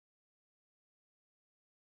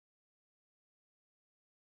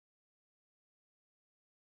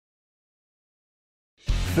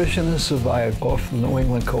Fishing has survived off the New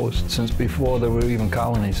England coast since before there were even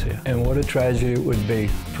colonies here. And what a tragedy it would be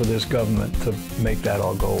for this government to make that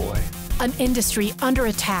all go away. An industry under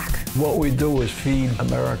attack. What we do is feed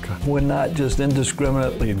America. We're not just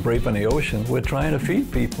indiscriminately raping the ocean, we're trying to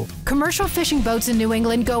feed people. Commercial fishing boats in New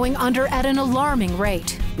England going under at an alarming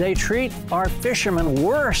rate. They treat our fishermen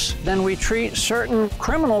worse than we treat certain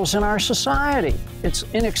criminals in our society. It's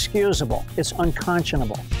inexcusable. It's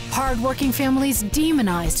unconscionable. Hard-working families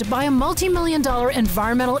demonized by a multi-million-dollar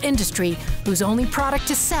environmental industry whose only product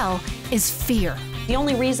to sell is fear. The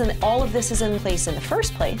only reason that all of this is in place in the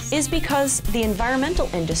first place is because the environmental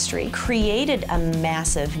industry created a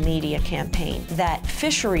massive media campaign that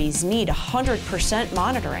fisheries need 100%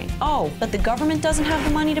 monitoring. Oh, but the government doesn't have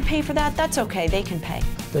the money to pay for that? That's okay, they can pay.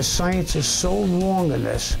 The science is so wrong in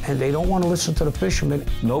this, and they don't want to listen to the fishermen.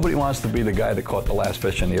 Nobody wants to be the guy that caught the last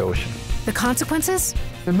fish in the ocean. The consequences?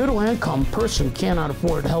 The middle-income person cannot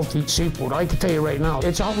afford healthy seafood. I can tell you right now,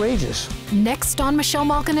 it's outrageous. Next on Michelle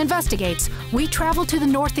Malkin Investigates, we travel to the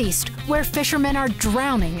Northeast, where fishermen are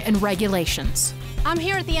drowning in regulations. I'm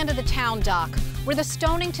here at the end of the town dock, where the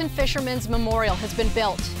Stonington Fishermen's Memorial has been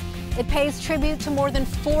built. It pays tribute to more than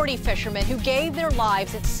 40 fishermen who gave their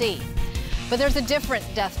lives at sea. But there's a different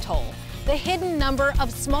death toll. The hidden number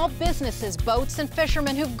of small businesses, boats, and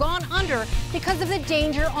fishermen who've gone under because of the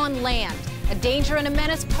danger on land, a danger and a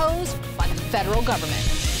menace posed by the federal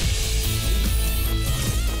government.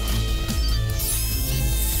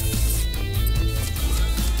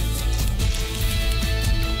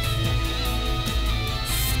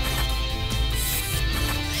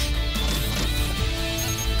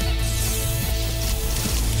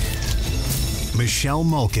 Michelle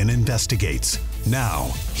Malkin Investigates.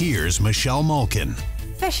 Now, here's Michelle Malkin.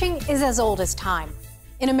 Fishing is as old as time.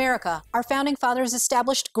 In America, our founding fathers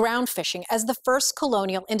established ground fishing as the first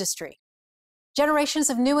colonial industry. Generations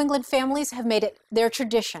of New England families have made it their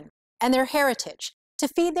tradition and their heritage to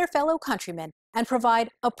feed their fellow countrymen and provide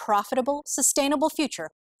a profitable, sustainable future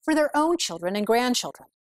for their own children and grandchildren.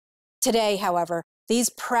 Today, however, these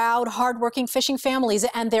proud, hardworking fishing families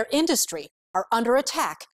and their industry are under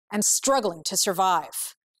attack and struggling to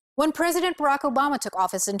survive. When President Barack Obama took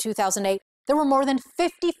office in 2008, there were more than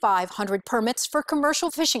 5,500 permits for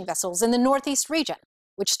commercial fishing vessels in the Northeast region,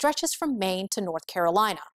 which stretches from Maine to North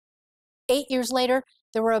Carolina. 8 years later,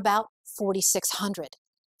 there were about 4,600.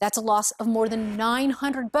 That's a loss of more than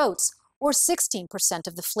 900 boats, or 16%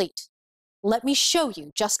 of the fleet. Let me show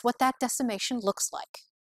you just what that decimation looks like.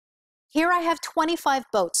 Here I have 25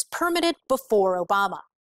 boats permitted before Obama.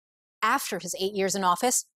 After his 8 years in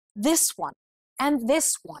office, this one, and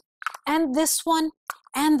this one, and this one,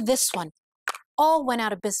 and this one, all went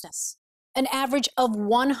out of business. An average of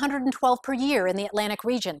 112 per year in the Atlantic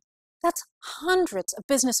region. That's hundreds of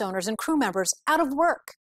business owners and crew members out of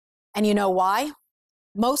work. And you know why?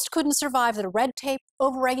 Most couldn't survive the red tape,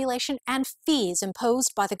 overregulation, and fees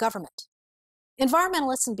imposed by the government.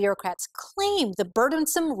 Environmentalists and bureaucrats claim the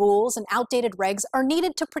burdensome rules and outdated regs are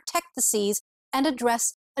needed to protect the seas and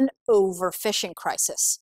address an overfishing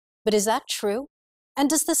crisis. But is that true? And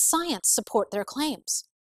does the science support their claims?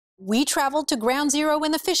 We traveled to ground zero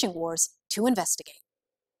in the fishing wars to investigate.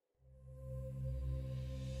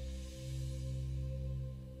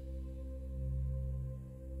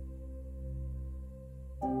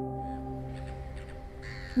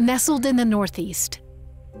 Nestled in the Northeast,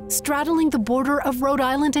 straddling the border of Rhode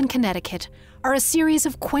Island and Connecticut, are a series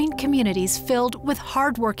of quaint communities filled with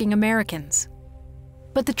hardworking Americans.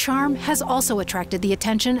 But the charm has also attracted the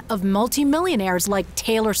attention of multimillionaires like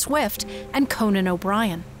Taylor Swift and Conan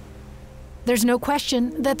O'Brien. There's no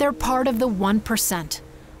question that they're part of the 1%,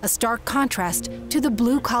 a stark contrast to the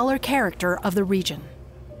blue-collar character of the region.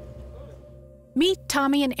 Meet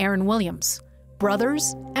Tommy and Aaron Williams,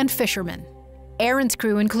 brothers and fishermen. Aaron's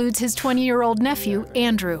crew includes his 20-year-old nephew,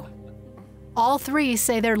 Andrew. All three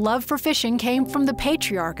say their love for fishing came from the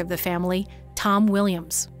patriarch of the family, Tom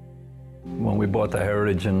Williams. When we bought the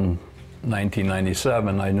Heritage in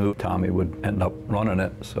 1997, I knew Tommy would end up running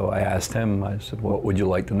it. So I asked him, I said, what would you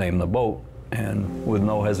like to name the boat? And with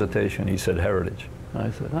no hesitation, he said Heritage.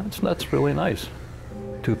 I said, that's really nice.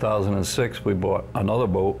 2006, we bought another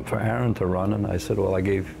boat for Aaron to run, and I said, well, I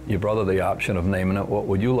gave your brother the option of naming it. What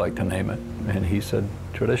would you like to name it? And he said,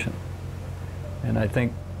 Tradition. And I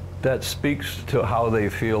think that speaks to how they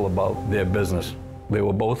feel about their business. They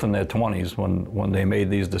were both in their 20s when they made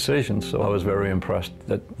these decisions, so I was very impressed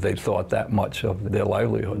that they thought that much of their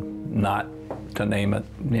livelihood, not to name it,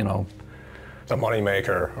 you know. The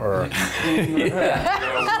moneymaker, or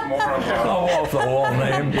yeah. more off the wall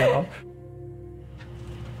name, you know.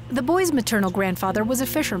 The boy's maternal grandfather was a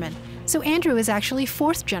fisherman, So Andrew is actually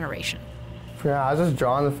fourth generation. Yeah, I was just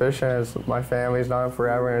drawn to fishing. My family's done it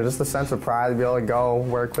forever, and just a sense of pride to be able to go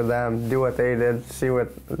work with them, do what they did, see what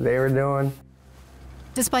they were doing.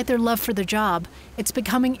 Despite their love for the job, it's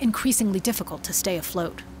becoming increasingly difficult to stay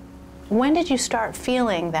afloat. When did you start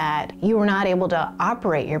feeling that you were not able to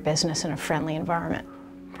operate your business in a friendly environment?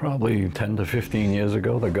 Probably 10 to 15 years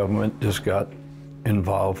ago, the government just got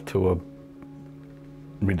involved to a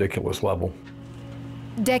ridiculous level.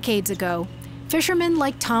 Decades ago, fishermen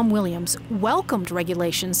like Tom Williams welcomed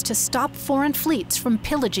regulations to stop foreign fleets from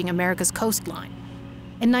pillaging America's coastline.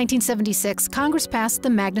 In 1976, Congress passed the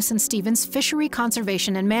Magnuson-Stevens Fishery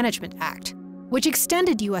Conservation and Management Act, which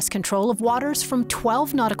extended U.S. control of waters from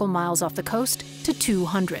 12 nautical miles off the coast to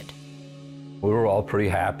 200. We were all pretty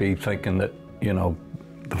happy thinking that, you know,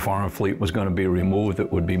 the foreign fleet was going to be removed,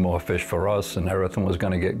 it would be more fish for us, and everything was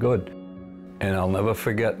going to get good. And I'll never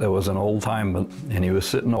forget, there was an old timer, and he was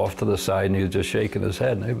sitting off to the side, and he was just shaking his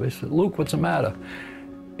head. And everybody said, "Luke, what's the matter?"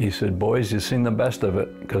 He said, "Boys, you've seen the best of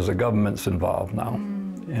it, because the government's involved now."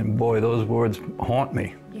 And boy, those words haunt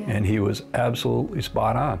me. Yeah. And he was absolutely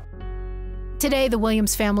spot on. Today, the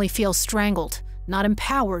Williams family feels strangled, not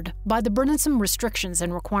empowered by the burdensome restrictions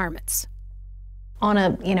and requirements. On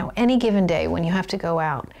any given day when you have to go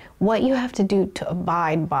out, what you have to do to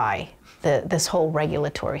abide by this whole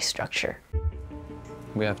regulatory structure.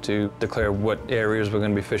 We have to declare what areas we're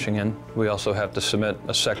going to be fishing in. We also have to submit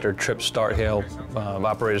a sector, trip, start, hail,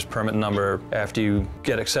 operator's permit number. After you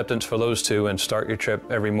get acceptance for those two and start your trip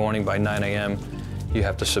every morning by 9 a.m., you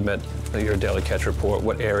have to submit your daily catch report,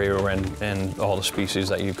 what area you're in, and all the species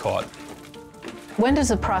that you caught. When does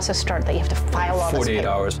the process start that you have to file all this 48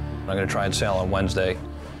 hours. I'm going to try and sail on Wednesday,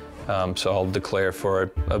 so I'll declare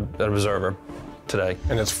for a reserver today.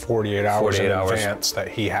 And it's 48 hours in advance that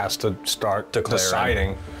he has to start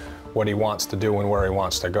deciding what he wants to do and where he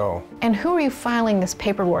wants to go. And who are you filing this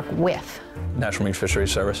paperwork with? National Marine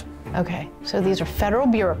Fisheries Service. Okay, so these are federal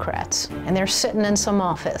bureaucrats, and they're sitting in some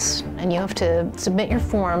office, and you have to submit your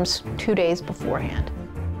forms 2 days beforehand.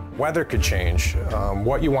 Weather could change.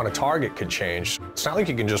 What you want to target could change. It's not like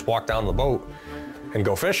you can just walk down the boat and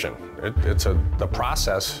go fishing. The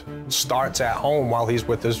process starts at home while he's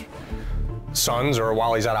with his sons, or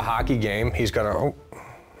while he's at a hockey game. He's gonna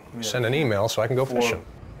send an email so I can go fishing.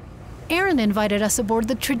 Aaron invited us aboard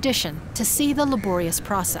the Tradition to see the laborious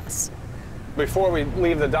process. Before we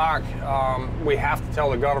leave the dock, we have to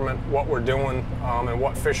tell the government what we're doing and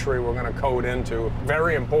what fishery we're gonna code into.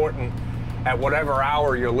 Very important at whatever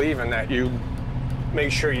hour you're leaving that you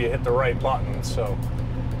make sure you hit the right button. So,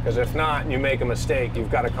 because if not, and you make a mistake,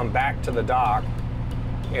 you've got to come back to the dock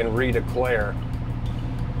and redeclare.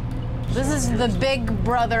 This is the Big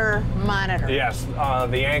Brother monitor. Yes,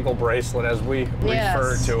 the ankle bracelet, as we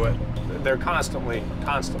refer to it. They're constantly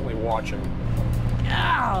watching.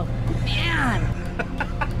 Oh, man.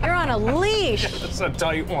 You're on a leash. It's a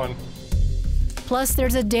tight one. Plus,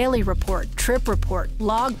 there's a daily report, trip report,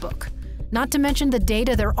 logbook, not to mention the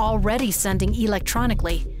data they're already sending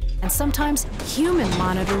electronically, and sometimes human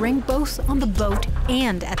monitoring both on the boat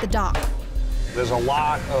and at the dock. There's a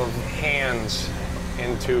lot of hands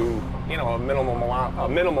into, you know, a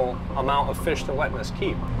minimal amount of fish to letting us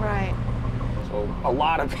keep. Right. So a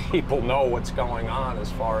lot of people know what's going on as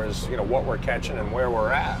far as, you know, what we're catching and where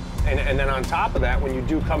we're at. And then on top of that, when you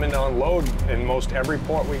do come in to unload, in most every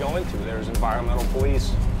port we go into, there's environmental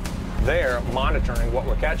police there monitoring what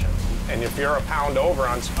we're catching. And if you're a pound over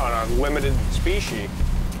on a limited species,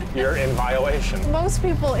 you're in violation. Most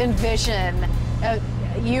people envision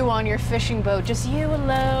you on your fishing boat, just you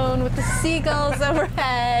alone with the seagulls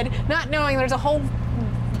overhead, not knowing there's a whole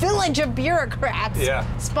village of bureaucrats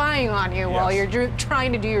spying on you while you're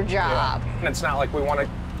trying to do your job. And it's not like we want to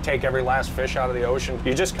take every last fish out of the ocean.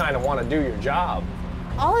 You just kind of want to do your job.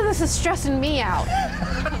 All of this is stressing me out.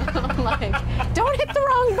 I'm like, don't hit the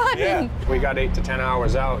wrong button. Yeah, we got 8 to 10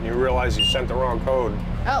 hours out and you realize you sent the wrong code.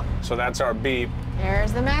 Oh. So that's our beep.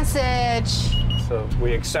 There's the message. So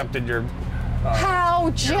we accepted your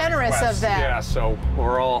how generous of them. Yeah, so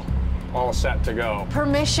we're all set to go.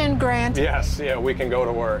 Permission granted. Yes, yeah, we can go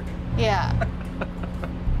to work. Yeah.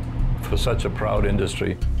 For such a proud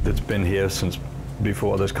industry that's been here since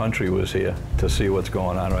before this country was here, to see what's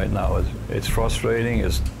going on right now, it's frustrating,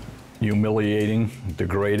 it's humiliating,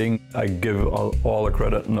 degrading. I give all the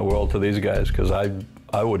credit in the world to these guys, because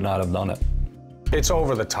I would not have done it. It's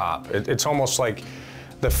over the top. It's almost like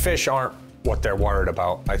the fish aren't what they're worried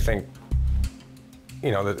about. I think,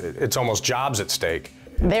 you know, it's almost jobs at stake.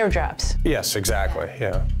 Their jobs. Yes, exactly,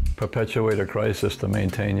 yeah. Perpetuate a crisis to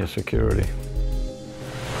maintain your security.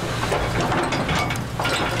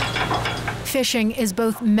 Fishing is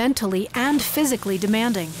both mentally and physically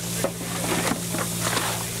demanding.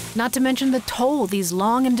 Not to mention the toll these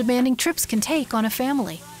long and demanding trips can take on a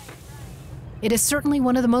family. It is certainly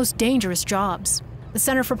one of the most dangerous jobs. The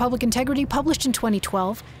Center for Public Integrity published in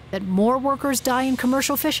 2012 that more workers die in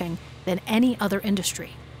commercial fishing than any other industry.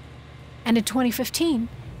 And in 2015,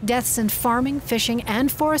 deaths in farming, fishing,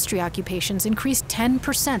 and forestry occupations increased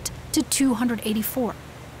 10% to 284,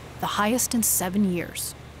 the highest in 7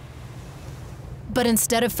 years. But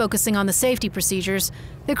instead of focusing on the safety procedures,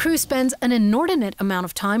 the crew spends an inordinate amount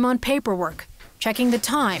of time on paperwork, checking the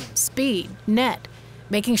time, speed, net,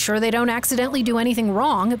 making sure they don't accidentally do anything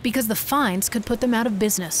wrong because the fines could put them out of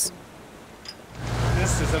business.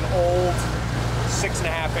 This is an old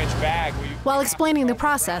 6.5-inch bag. While explaining the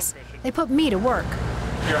process, they put me to work.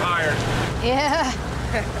 You're hired. Yeah.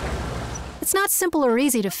 It's not simple or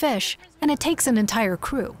easy to fish, and it takes an entire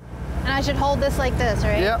crew. And I should hold this like this,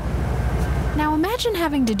 right? Yep. Now imagine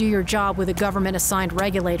having to do your job with a government-assigned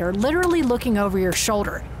regulator literally looking over your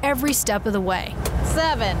shoulder every step of the way.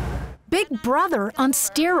 7. Big Brother on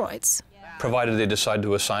steroids. Provided they decide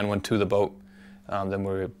to assign one to the boat, then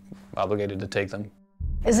we're obligated to take them.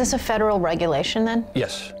 Is this a federal regulation then?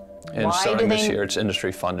 Yes. And Why starting do this they- year, it's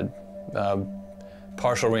industry funded.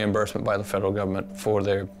 Partial reimbursement by the federal government for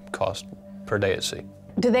their cost per day at sea.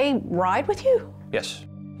 Do they ride with you? Yes.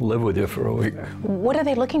 Live with you for a week. What are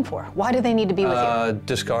they looking for? Why do they need to be with you?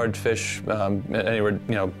 Discard fish, anywhere,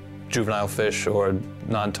 juvenile fish or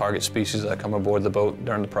non-target species that come aboard the boat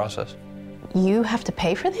during the process. You have to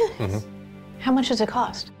pay for this? How much does it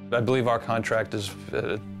cost? I believe our contract is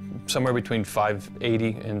somewhere between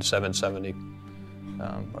 $580 and $770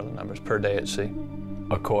 are the numbers per day at sea.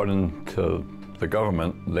 According to the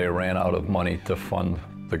government, they ran out of money to fund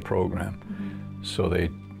the program. So they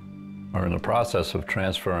are in the process of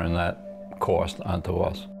transferring that cost onto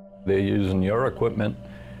us. They're using your equipment,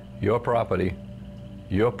 your property,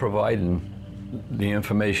 you're providing the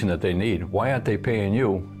information that they need. Why aren't they paying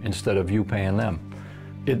you instead of you paying them?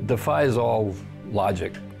 It defies all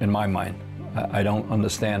logic in my mind. I don't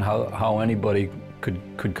understand how anybody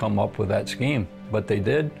could come up with that scheme, but they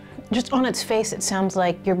did. Just on its face, it sounds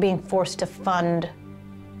like you're being forced to fund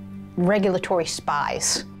regulatory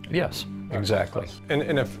spies. Yes, exactly.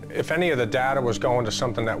 And if any of the data was going to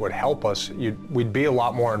something that would help us, we'd be a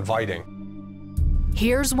lot more inviting.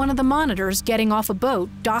 Here's one of the monitors getting off a boat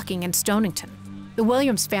docking in Stonington. The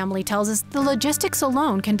Williams family tells us the logistics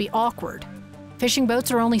alone can be awkward. Fishing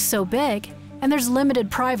boats are only so big, and there's limited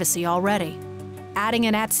privacy already. Adding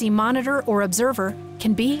an at-sea monitor or observer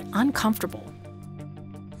can be uncomfortable.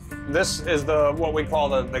 This is what we call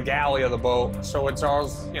the galley of the boat. So it's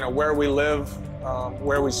ours, where we live,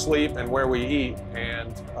 where we sleep, and where we eat.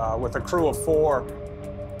 And with a crew of 4,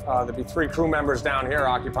 there'd be 3 crew members down here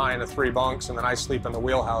occupying the 3 bunks, and then I sleep in the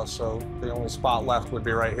wheelhouse. So the only spot left would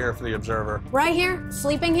be right here for the observer. Right here?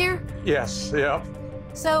 Sleeping here? Yes, yep.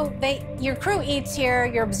 So your crew eats here,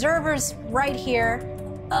 your observer's right here,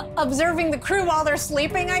 observing the crew while they're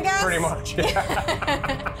sleeping, I guess? Pretty much,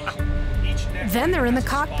 yeah. Then they're in the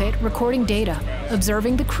cockpit recording data,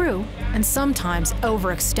 observing the crew, and sometimes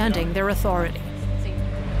overextending their authority.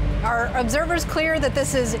 Are observers clear that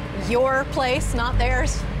this is your place, not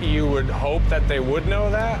theirs? You would hope that they would know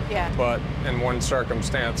that, yeah. But in one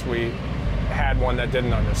circumstance, we had one that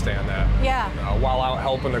didn't understand that. Yeah. While out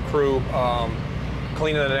helping the crew,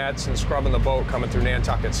 cleaning the nets and scrubbing the boat coming through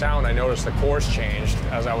Nantucket Sound, I noticed the course changed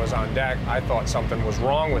as I was on deck. I thought something was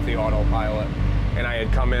wrong with the autopilot, and I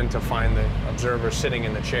had come in to find the observer sitting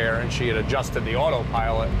in the chair, and she had adjusted the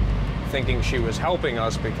autopilot, thinking she was helping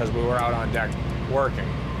us because we were out on deck working.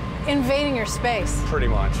 Invading your space. Pretty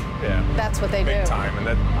much, yeah. That's what they do. Big time, and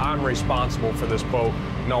that I'm responsible for this boat,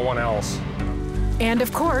 no one else. And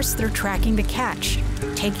of course, they're tracking the catch,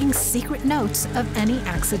 taking secret notes of any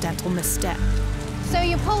accidental misstep. So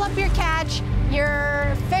you pull up your catch,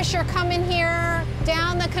 your fish are coming here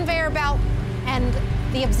down the conveyor belt, and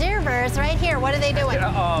the observers right here, what are they doing?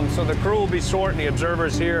 So the crew will be sorting, the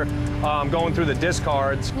observers here, going through the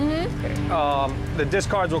discards. The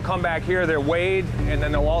discards will come back here, they're weighed, and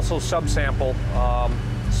then they'll also subsample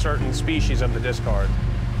certain species of the discard.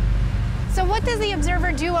 So what does the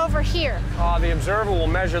observer do over here? The observer will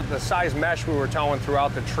measure the size mesh we were towing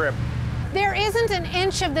throughout the trip. There isn't an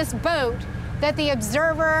inch of this boat that the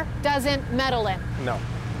observer doesn't meddle in. No,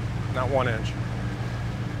 not 1 inch.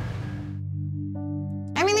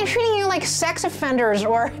 I mean, they're treating you like sex offenders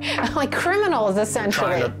or like criminals,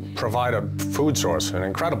 essentially. Trying to provide a food source, an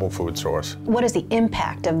incredible food source. What is the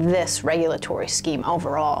impact of this regulatory scheme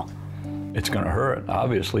overall? It's going to hurt.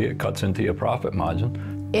 Obviously, it cuts into your profit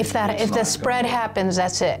margin. If the spread happens,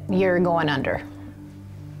 that's it. You're going under.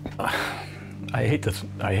 I hate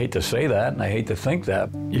to say that, and I hate to think that.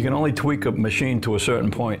 You can only tweak a machine to a certain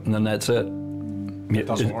point, and then that's it.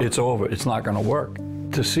 It's over. It's not going to work.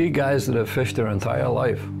 To see guys that have fished their entire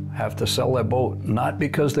life have to sell their boat, not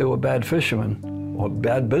because they were bad fishermen or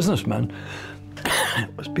bad businessmen,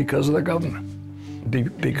 it was because of the government,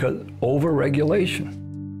 because over-regulation.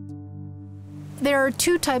 There are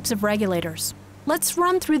two types of regulators. Let's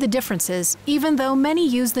run through the differences, even though many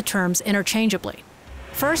use the terms interchangeably.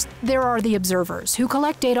 First, there are the observers, who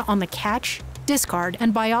collect data on the catch, discard,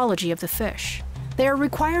 and biology of the fish. They are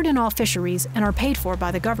required in all fisheries and are paid for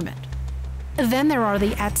by the government. Then there are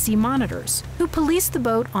the at-sea monitors, who police the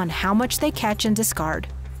boat on how much they catch and discard,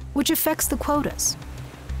 which affects the quotas.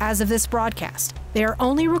 As of this broadcast, they are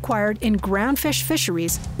only required in groundfish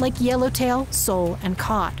fisheries like yellowtail, sole, and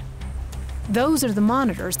cod. Those are the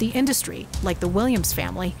monitors the industry, like the Williams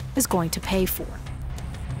family, is going to pay for.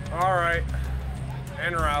 All right,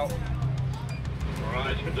 en route. All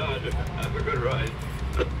right, you're done. Have a good ride.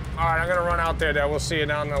 All right, I'm gonna run out there. We'll see you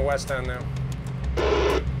down the west end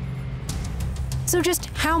now. So just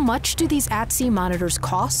how much do these at-sea monitors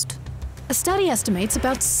cost? A study estimates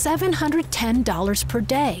about $710 per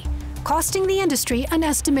day, costing the industry an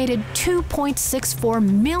estimated $2.64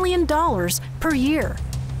 million per year.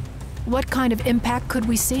 What kind of impact could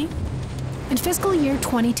we see? In fiscal year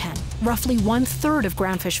 2010, roughly 1/3 of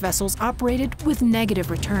groundfish vessels operated with negative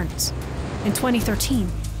returns. In 2013,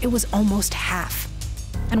 it was almost half.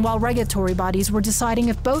 And while regulatory bodies were deciding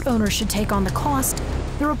if boat owners should take on the cost,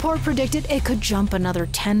 the report predicted it could jump another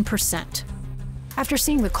 10%. After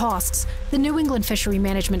seeing the costs, the New England Fishery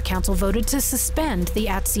Management Council voted to suspend the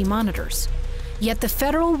at-sea monitors. Yet the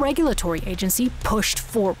federal regulatory agency pushed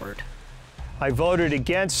forward. I voted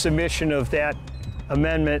against submission of that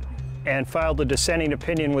amendment and filed a dissenting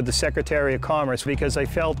opinion with the Secretary of Commerce because I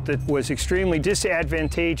felt it was extremely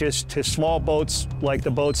disadvantageous to small boats like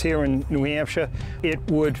the boats here in New Hampshire. It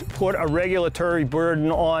would put a regulatory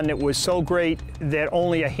burden on that was so great that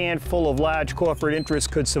only a handful of large corporate interests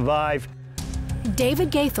could survive.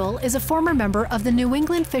 David Gaithel is a former member of the New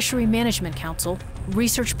England Fishery Management Council,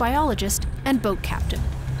 research biologist, and boat captain.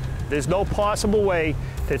 There's no possible way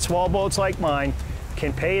that small boats like mine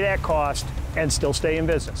can pay that cost and still stay in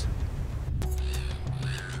business.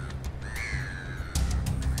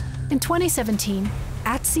 In 2017,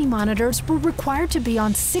 at-sea monitors were required to be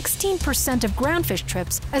on 16% of groundfish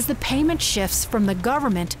trips as the payment shifts from the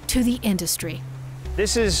government to the industry.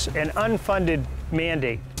 This is an unfunded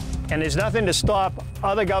mandate, and there's nothing to stop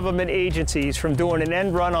other government agencies from doing an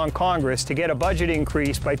end run on Congress to get a budget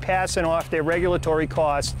increase by passing off their regulatory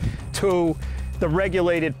costs to the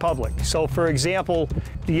regulated public. So, for example,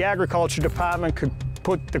 the Agriculture Department could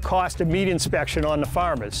put the cost of meat inspection on the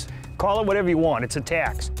farmers. Call it whatever you want, it's a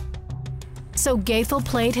tax. So Gaithel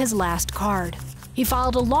played his last card. He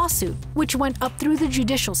filed a lawsuit, which went up through the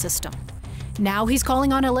judicial system. Now he's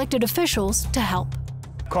calling on elected officials to help.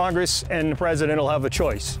 Congress and the president will have a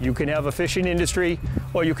choice. You can have a fishing industry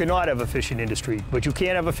or you cannot have a fishing industry, but you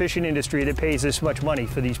can't have a fishing industry that pays this much money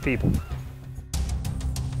for these people.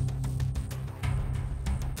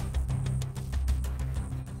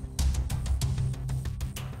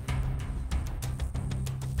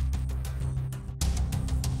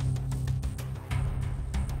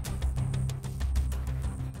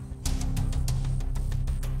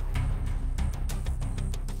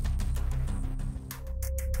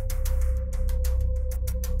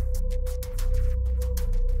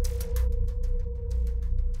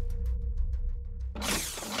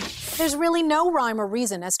 There's really no rhyme or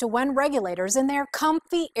reason as to when regulators in their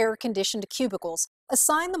comfy, air-conditioned cubicles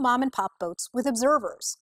assign the mom-and-pop boats with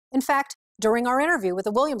observers. In fact, during our interview with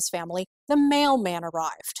the Williams family, the mailman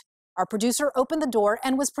arrived. Our producer opened the door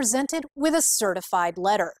and was presented with a certified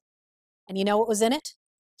letter. And you know what was in it?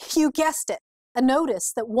 You guessed it, a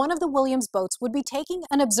notice that one of the Williams boats would be taking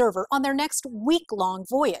an observer on their next week-long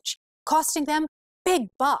voyage, costing them big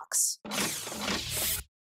bucks.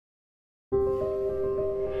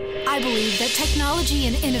 I believe that technology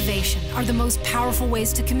and innovation are the most powerful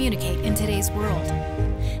ways to communicate in today's world.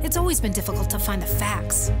 It's always been difficult to find the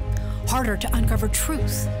facts, harder to uncover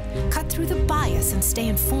truth, cut through the bias and stay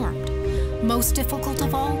informed. Most difficult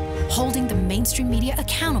of all, holding the mainstream media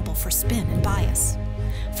accountable for spin and bias.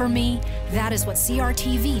 For me, that is what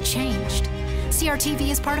CRTV changed. CRTV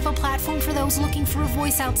is part of a platform for those looking for a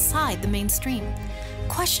voice outside the mainstream,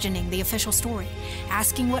 questioning the official story,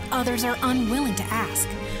 asking what others are unwilling to ask,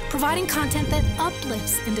 providing content that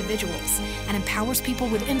uplifts individuals and empowers people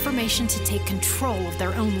with information to take control of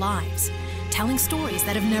their own lives. telling stories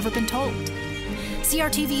that have never been told.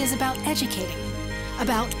 CRTV is about educating,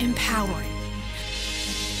 about empowering.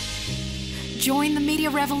 Join the media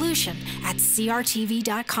revolution at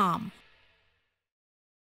crtv.com.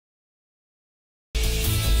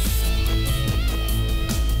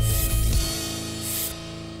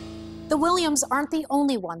 The Williams aren't the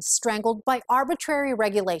only ones strangled by arbitrary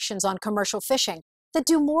regulations on commercial fishing that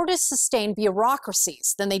do more to sustain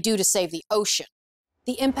bureaucracies than they do to save the ocean.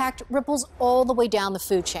 The impact ripples all the way down the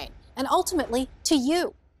food chain and ultimately to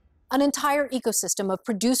you. An entire ecosystem of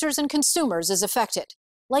producers and consumers is affected,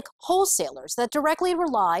 like wholesalers that directly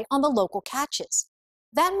rely on the local catches.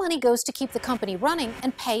 That money goes to keep the company running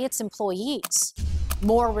and pay its employees.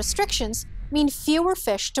 More restrictions mean fewer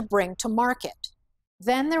fish to bring to market.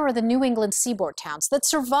 Then there are the New England seaboard towns that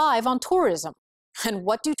survive on tourism. And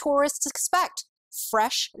what do tourists expect?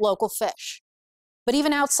 Fresh local fish. But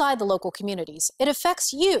even outside the local communities, it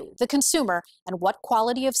affects you, the consumer, and what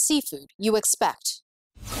quality of seafood you expect.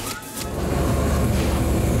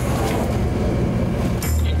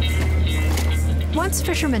 Once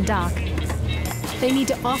fishermen dock, they need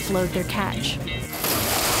to offload their catch.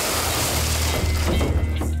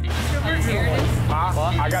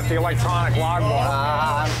 I got the electronic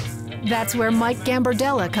logbook. That's where Mike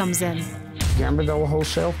Gambardella comes in. Gambardella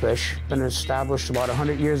Wholesale Fish, been established about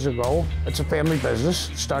 100 years ago. It's a family business.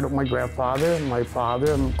 It started with my grandfather and my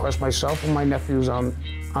father, and of course myself and my nephews on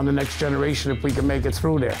the next generation if we can make it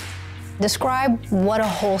through there. Describe what a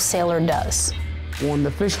wholesaler does. When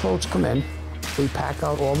the fish boats come in, we pack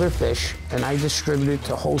out all their fish, and I distribute it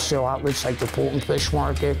to wholesale outlets like the Fulton Fish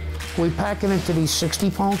Market. We pack it into these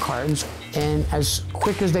 60-pound cartons, and as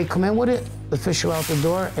quick as they come in with it, the fish are out the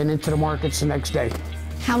door and into the markets the next day.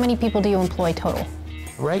 How many people do you employ total?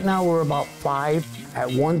 Right now, we're about 5. At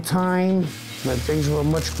one time, when things were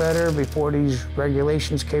much better before these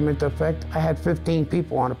regulations came into effect, I had 15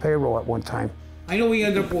 people on a payroll at one time. I know we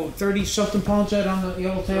ended up with 30-something pounds on the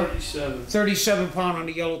yellowtail? 37. 37 pound on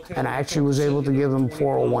the yellowtail. And I actually was able to give them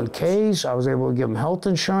 401ks. I was able to give them health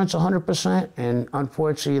insurance 100%, and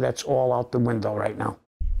unfortunately, that's all out the window right now.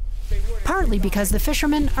 Partly because the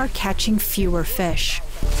fishermen are catching fewer fish.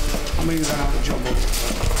 How many you got on the jumbo?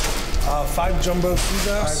 5 jumbo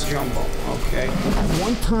bass. 5 jumbo, okay. At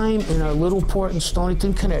one time in our little port in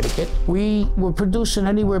Stonington, Connecticut, we were producing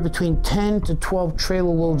anywhere between 10 to 12 trailer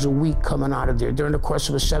loads a week coming out of there during the course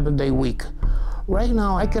of a 7-day week. Right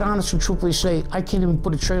now, I can honestly and truthfully say I can't even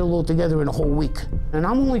put a trailer load together in a whole week. And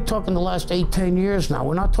I'm only talking the last 8-10 years now.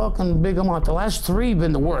 We're not talking a big amount. The last 3 have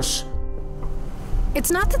been the worst.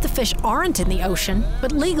 It's not that the fish aren't in the ocean,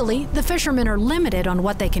 but legally, the fishermen are limited on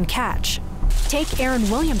what they can catch. Take Aaron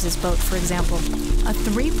Williams's boat, for example. A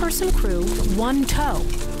 3-person crew, 1 tow.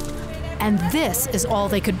 And this is all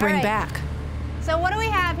they could bring back. So what do we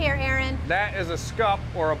have here, Aaron? That is a scup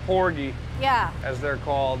or a porgy, as they're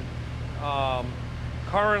called.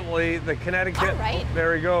 Currently, the Connecticut,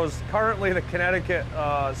 there he goes. Currently, the Connecticut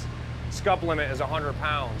scup limit is 100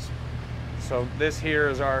 pounds. So this here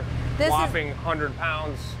is our whopping 100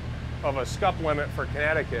 pounds of a scup limit for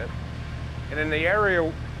Connecticut. And in the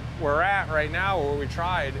area we're at right now, where we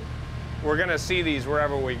tried, we're gonna see these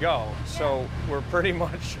wherever we go. So we're pretty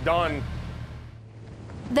much done.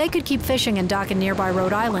 They could keep fishing and dock in nearby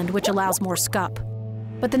Rhode Island, which allows more scup.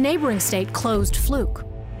 But the neighboring state closed fluke.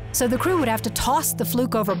 So the crew would have to toss the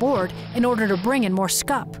fluke overboard in order to bring in more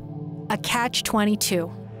scup. A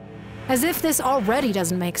catch-22. As if this already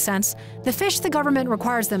doesn't make sense, the fish the government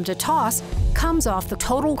requires them to toss comes off the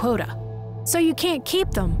total quota. So you can't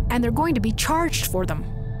keep them, and they're going to be charged for them.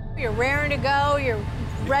 You're raring to go, you're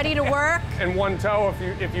ready to work. And 1 tow,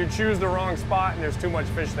 if you choose the wrong spot and there's too much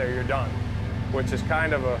fish there, you're done, which is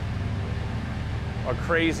kind of a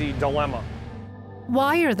crazy dilemma.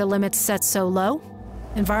 Why are the limits set so low?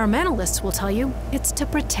 Environmentalists will tell you it's to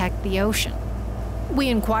protect the ocean. We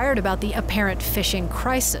inquired about the apparent fishing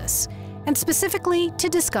crisis, and specifically to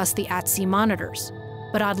discuss the at-sea monitors.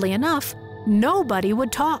 But oddly enough, nobody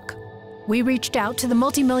would talk. We reached out to the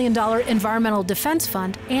multi-million-dollar Environmental Defense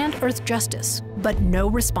Fund and Earth Justice, but no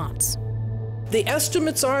response. The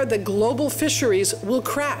estimates are that global fisheries will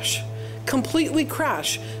crash, completely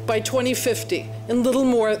crash, by 2050 in little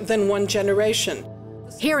more than 1 generation.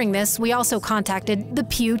 Hearing this, we also contacted the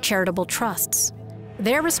Pew Charitable Trusts.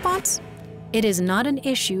 Their response? It is not an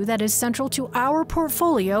issue that is central to our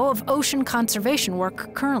portfolio of ocean conservation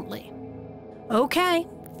work currently. Okay,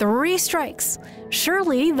 3 strikes.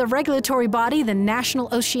 Surely the regulatory body, the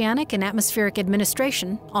National Oceanic and Atmospheric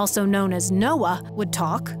Administration, also known as NOAA, would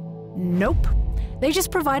talk. Nope. They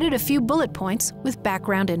just provided a few bullet points with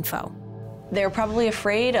background info. They're probably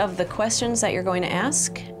afraid of the questions that you're going to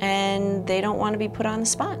ask, and they don't want to be put on the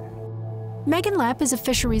spot. Megan Lapp is a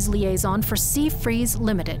fisheries liaison for Sea Freeze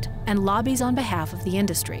Limited and lobbies on behalf of the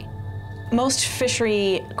industry. Most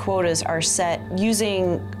fishery quotas are set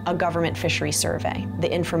using a government fishery survey.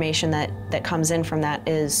 The information that comes in from that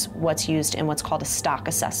is what's used in what's called a stock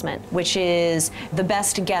assessment, which is the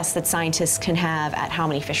best guess that scientists can have at how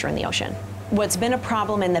many fish are in the ocean. What's been a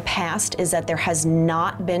problem in the past is that there has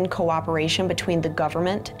not been cooperation between the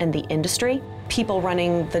government and the industry. People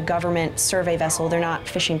running the government survey vessel, they're not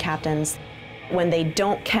fishing captains. When they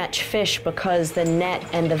don't catch fish because the net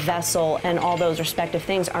and the vessel and all those respective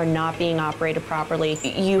things are not being operated properly,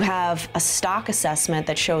 you have a stock assessment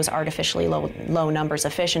that shows artificially low numbers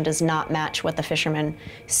of fish and does not match what the fishermen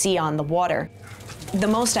see on the water. The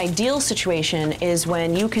most ideal situation is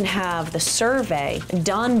when you can have the survey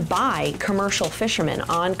done by commercial fishermen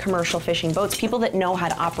on commercial fishing boats, people that know how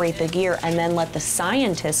to operate the gear, and then let the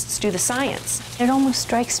scientists do the science. It almost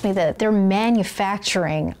strikes me that they're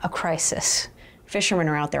manufacturing a crisis. Fishermen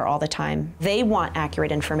are out there all the time. They want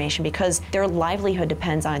accurate information because their livelihood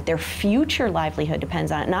depends on it. Their future livelihood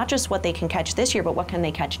depends on it. Not just what they can catch this year, but what can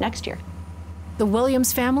they catch next year. The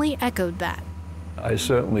Williams family echoed that. I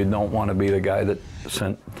certainly don't want to be the guy that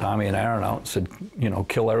sent Tommy and Aaron out and said, you know,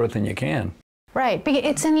 kill everything you can. Right, but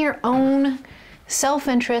it's in your own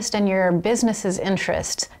self-interest and your business's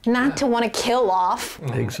interest not to want to kill off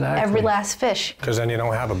every last fish. Because then you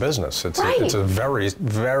don't have a business. It's a very,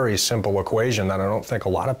 very simple equation that I don't think a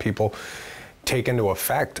lot of people take into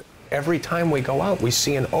effect. Every time we go out, we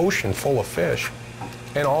see an ocean full of fish.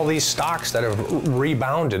 And all these stocks that have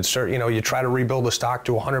rebounded, you know, you try to rebuild a stock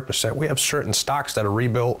to 100%. We have certain stocks that are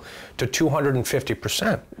rebuilt to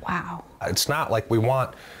 250%. Wow. It's not like we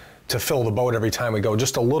want to fill the boat every time we go.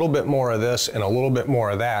 Just a little bit more of this and a little bit more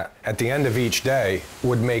of that at the end of each day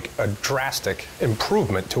would make a drastic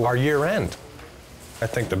improvement to our year end. I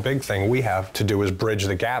think the big thing we have to do is bridge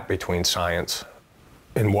the gap between science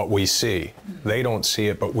and what we see. They don't see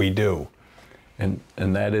it, but we do. And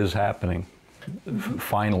that is happening,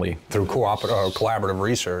 finally. Through collaborative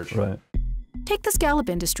research. Right. Take the scallop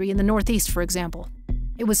industry in the Northeast, for example.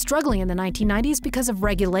 It was struggling in the 1990s because of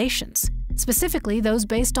regulations, specifically those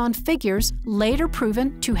based on figures later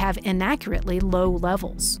proven to have inaccurately low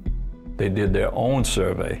levels. They did their own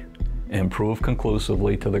survey and proved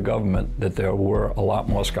conclusively to the government that there were a lot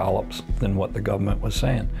more scallops than what the government was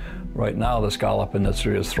saying. Right now, the scallop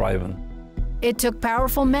industry is thriving. It took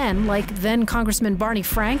powerful men like then Congressman Barney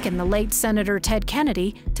Frank and the late Senator Ted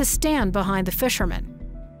Kennedy to stand behind the fishermen.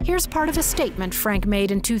 Here's part of a statement Frank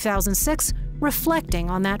made in 2006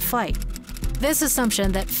 reflecting on that fight. This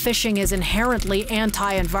assumption that fishing is inherently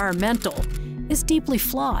anti-environmental is deeply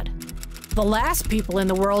flawed. The last people in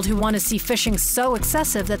the world who want to see fishing so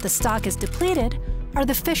excessive that the stock is depleted are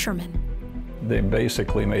the fishermen. They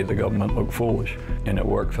basically made the government look foolish, and it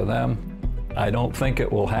worked for them. I don't think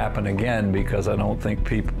it will happen again because I don't think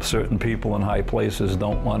certain people in high places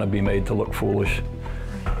don't want to be made to look foolish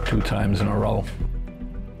 2 times in a row.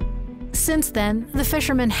 Since then, the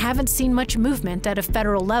fishermen haven't seen much movement at a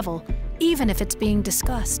federal level, even if it's being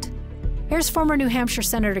discussed. Here's former New Hampshire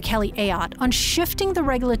Senator Kelly Ayotte on shifting the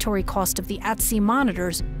regulatory cost of the at-sea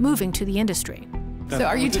monitors moving to the industry. So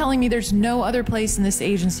are you telling me there's no other place in this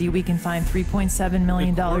agency we can find $3.7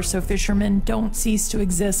 million so fishermen don't cease to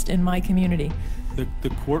exist in my community? The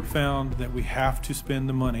court found that we have to spend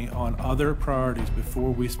the money on other priorities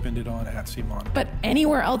before we spend it on at-sea monitoring. But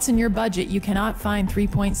anywhere else in your budget, you cannot find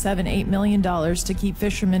 $3.78 million to keep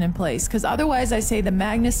fishermen in place, because otherwise I say the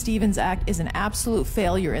Magnus-Stevens Act is an absolute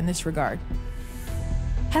failure in this regard.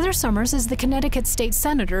 Heather Summers is the Connecticut state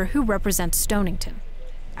senator who represents Stonington.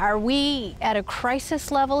 Are we at a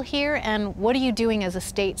crisis level here, and what are you doing as a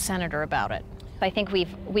state senator about it? I think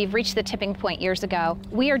we've reached the tipping point years ago.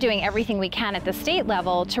 We are doing everything we can at the state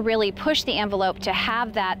level to really push the envelope to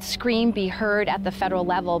have that scream be heard at the federal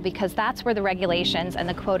level, because that's where the regulations and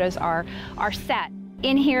the quotas are set.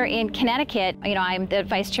 In here in Connecticut, you know, I'm the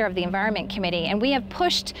vice chair of the Environment Committee, and we have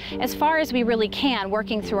pushed as far as we really can,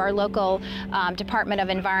 working through our local Department of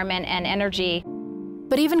Environment and Energy.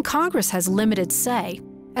 But even Congress has limited say,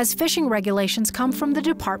 as fishing regulations come from the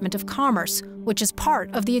Department of Commerce, which is part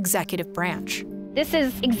of the executive branch. This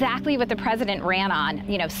is exactly what the president ran on.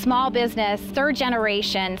 You know, small business, third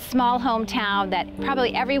generation, small hometown that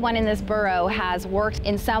probably everyone in this borough has worked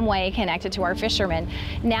in some way connected to our fishermen,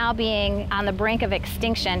 now being on the brink of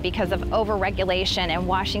extinction because of overregulation and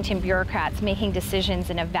Washington bureaucrats making decisions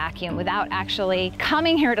in a vacuum without actually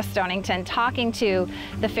coming here to Stonington, talking to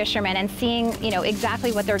the fishermen and seeing, you know,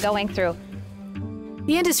 exactly what they're going through.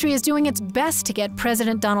 The industry is doing its best to get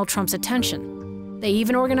President Donald Trump's attention. They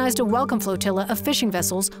even organized a welcome flotilla of fishing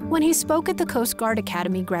vessels when he spoke at the Coast Guard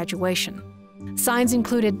Academy graduation. Signs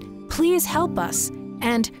included, "Please help us,"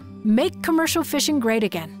 and "Make commercial fishing great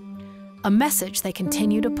again," a message they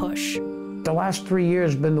continue to push. The last 3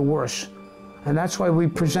 years have been the worst. And that's why we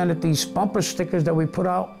presented these bumper stickers that we put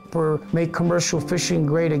out for Make Commercial Fishing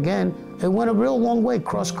Great Again. It went a real long way,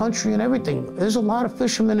 cross-country and everything. There's a lot of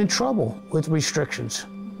fishermen in trouble with restrictions.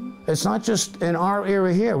 It's not just in our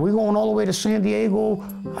area here. We're going all the way to San Diego.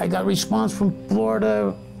 I got response from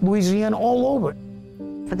Florida, Louisiana, all over.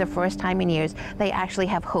 For the first time in years, they actually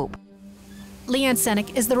have hope. Leanne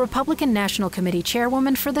Senek is the Republican National Committee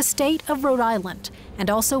chairwoman for the state of Rhode Island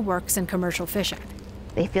and also works in commercial fishing.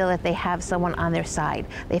 They feel that they have someone on their side.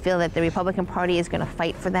 They feel that the Republican Party is going to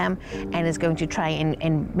fight for them and is going to try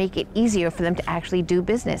and make it easier for them to actually do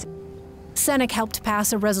business. Senek helped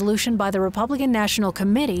pass a resolution by the Republican National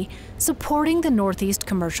Committee supporting the Northeast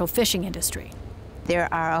commercial fishing industry.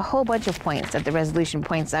 There are a whole bunch of points that the resolution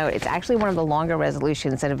points out. It's actually one of the longer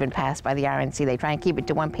resolutions that have been passed by the RNC. They try and keep it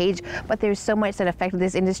to one page, but there's so much that affected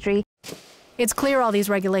this industry. It's clear all these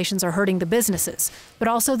regulations are hurting the businesses, but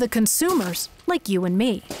also the consumers like you and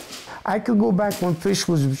me. I could go back when fish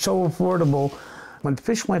was so affordable. When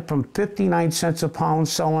fish went from 59 cents a pound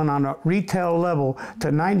selling on a retail level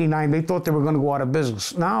to 99, they thought they were going to go out of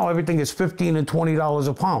business. Now everything is $15 and $20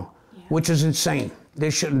 a pound, which is insane.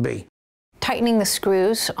 They shouldn't be. Tightening the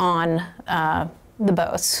screws on the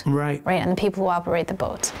boats. Right. Right, and the people who operate the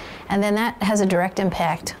boats. And then that has a direct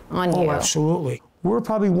impact on you. Oh, absolutely. We're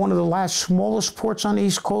probably one of the last smallest ports on the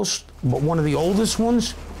East Coast, but one of the oldest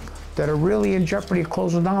ones that are really in jeopardy of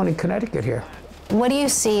closing down in Connecticut here. What do you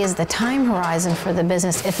see as the time horizon for the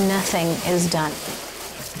business if nothing is done?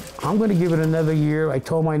 I'm going to give it another year. I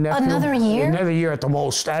told my nephew. Another year? Another year at the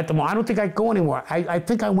most. I don't think I'd go anywhere. I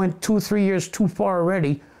think I went 2 or 3 years too far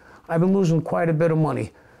already. I've been losing quite a bit of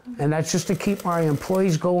money. And that's just to keep my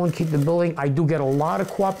employees going, keep the building. I do get a lot of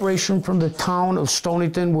cooperation from the town of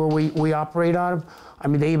Stonington where we operate out of. I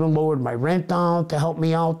mean, they even lowered my rent down to help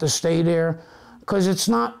me out to stay there. Because it's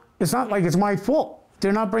not like it's my fault.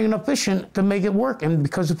 They're not bringing enough fish in to make it work, and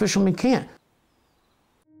because the fishermen can't.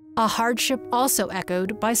 A hardship also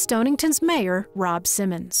echoed by Stonington's mayor, Rob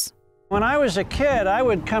Simmons. When I was a kid, I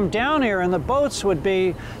would come down here and the boats would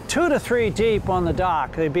be 2 to 3 deep on the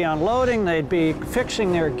dock. They'd be unloading, they'd be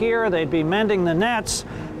fixing their gear, they'd be mending the nets.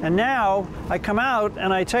 And now I come out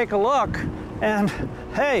and I take a look and,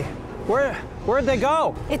 hey, where'd they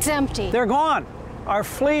go? It's empty. They're gone. Our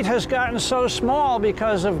fleet has gotten so small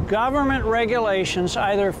because of government regulations,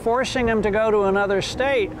 either forcing them to go to another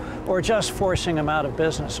state or just forcing them out of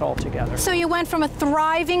business altogether. So you went from a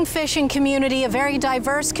thriving fishing community, a very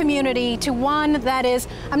diverse community, to one that is,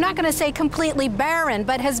 I'm not going to say completely barren,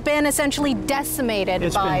 but has been essentially decimated by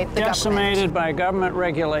the government. It's been decimated by government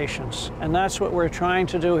regulations, and that's what we're trying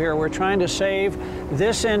to do here. We're trying to save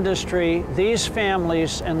this industry, these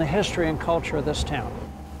families, and the history and culture of this town.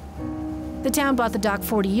 The town bought the dock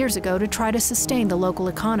 40 years ago to try to sustain the local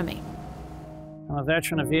economy. I'm a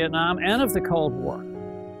veteran of Vietnam and of the Cold War.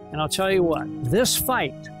 And I'll tell you what, this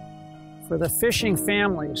fight for the fishing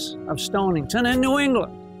families of Stonington and New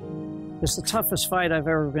England is the toughest fight I've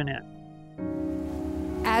ever been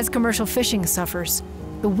in. As commercial fishing suffers,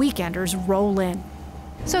 the weekenders roll in.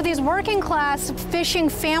 So these working class fishing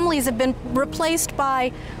families have been replaced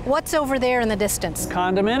by what's over there in the distance?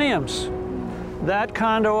 Condominiums. That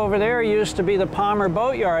condo over there used to be the Palmer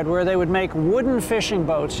Boatyard, where they would make wooden fishing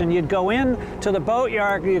boats, and you'd go in to the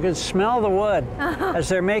boatyard, you could smell the wood as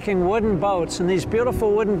they're making wooden boats, and these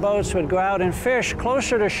beautiful wooden boats would go out and fish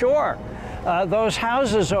closer to shore. Those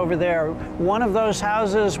houses over there, one of those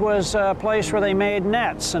houses was a place where they made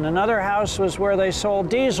nets, and another house was where they sold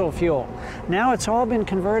diesel fuel. Now it's all been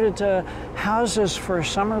converted to houses for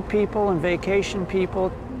summer people and vacation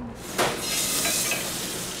people.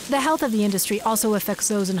 The health of the industry also affects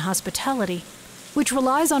those in hospitality, which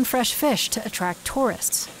relies on fresh fish to attract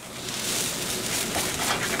tourists.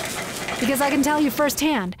 Because I can tell you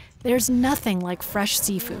firsthand, there's nothing like fresh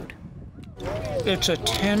seafood. It's a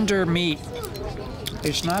tender meat.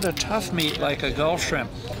 It's not a tough meat like a Gulf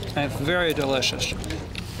shrimp. And it's very delicious.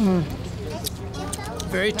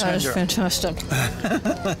 Very tender. That is fantastic.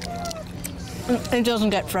 It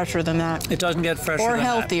doesn't get fresher than that. It doesn't get fresher than that. Or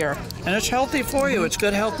healthier. And it's healthy for you. It's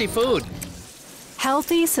good, healthy food.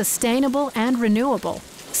 Healthy, sustainable, and renewable.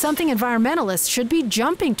 Something environmentalists should be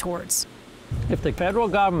jumping towards. If the federal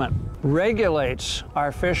government regulates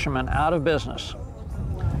our fishermen out of business,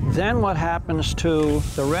 then what happens to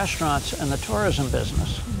the restaurants and the tourism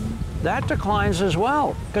business? that declines as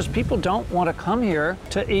well, because people don't want to come here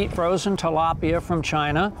to eat frozen tilapia from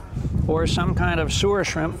China or some kind of sewer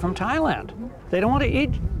shrimp from Thailand. They don't want to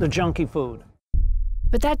eat the junky food.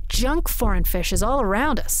 But that junk foreign fish is all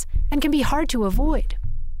around us and can be hard to avoid.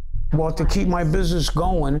 Well, to keep my business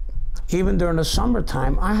going, even during the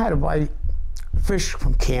summertime, I had to buy fish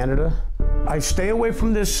from Canada. I stay away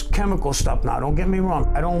from this chemical stuff now, don't get me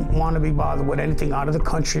wrong. I don't want to be bothered with anything out of the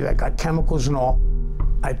country that got chemicals and all.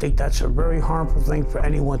 I think that's a very harmful thing for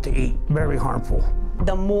anyone to eat, very harmful.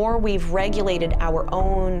 The more we've regulated our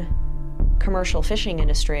own commercial fishing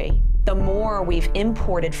industry, the more we've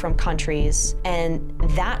imported from countries, and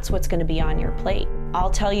that's what's going to be on your plate. I'll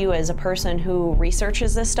tell you, as a person who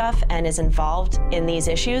researches this stuff and is involved in these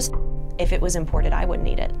issues, if it was imported, I wouldn't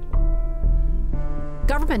eat it.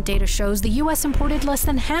 Government data shows the U.S. imported less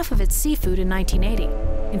than half of its seafood in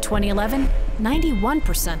 1980. In 2011,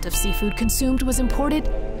 91% of seafood consumed was imported,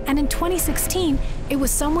 and in 2016, it was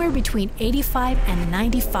somewhere between 85 and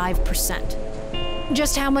 95%.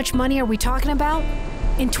 Just how much money are we talking about?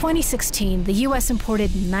 In 2016, the U.S.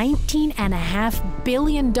 imported $19.5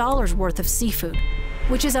 billion worth of seafood,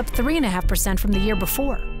 which is up 3.5% from the year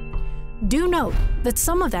before. Do note that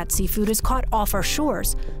some of that seafood is caught off our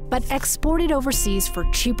shores, but exported overseas for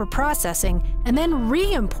cheaper processing and then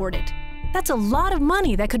re-imported. That's a lot of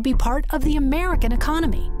money that could be part of the American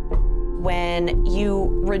economy. When you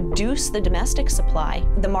reduce the domestic supply,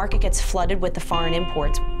 the market gets flooded with the foreign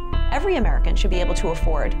imports. Every American should be able to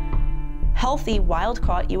afford healthy,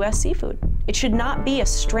 wild-caught U.S. seafood. It should not be a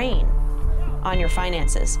strain on your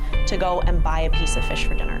finances to go and buy a piece of fish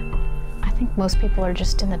for dinner. I think most people are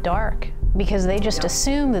just in the dark because they just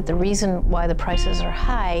assume that the reason why the prices are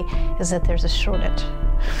high is that there's a shortage.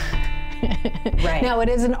 Right. Now, it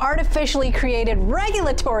is an artificially created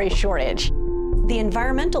regulatory shortage. The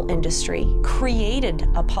environmental industry created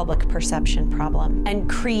a public perception problem and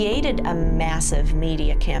created a massive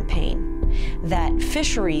media campaign that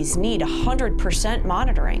fisheries need 100%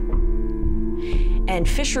 monitoring and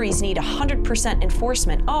fisheries need 100%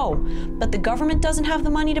 enforcement. Oh, but the government doesn't have the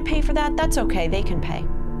money to pay for that? That's okay, they can pay.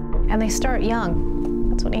 And they start young.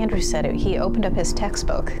 That's what Andrew said. He opened up his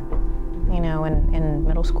textbook, you know, in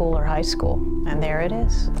middle school or high school, and there it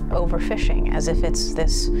is, overfishing, as if it's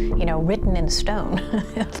this, you know, written in stone,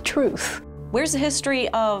 truth. Where's the history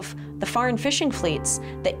of the foreign fishing fleets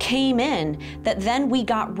that came in that then we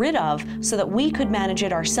got rid of so that we could manage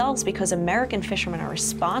it ourselves because American fishermen are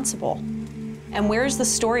responsible? And where's the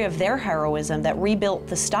story of their heroism that rebuilt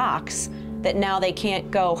the stocks that now they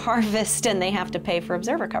can't go harvest and they have to pay for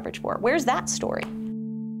observer coverage for? Where's that story?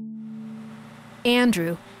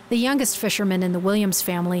 Andrew, the youngest fisherman in the Williams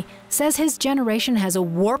family, says his generation has a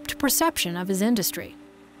warped perception of his industry.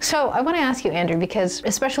 So I want to ask you, Andrew, because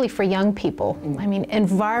especially for young people, I mean,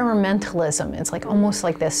 environmentalism, it's like almost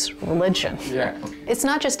like this religion. Yeah. It's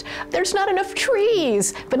not just, there's not enough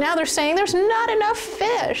trees, but now they're saying there's not enough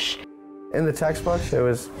fish. In the textbooks, it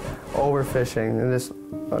was overfishing and this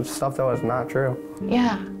stuff that was not true.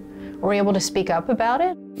 Yeah. Were you able to speak up about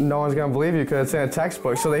it? No one's gonna believe you because it's in a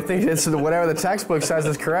textbook, so they think it's whatever the textbook says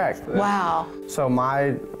is correct. Wow. So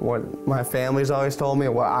what my family's always told me,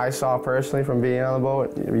 what I saw personally from being on the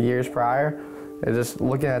boat years prior, is just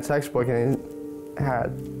looking at a textbook and it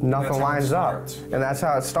had nothing lines up. And that's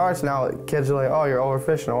how it starts. Now kids are like, oh, you're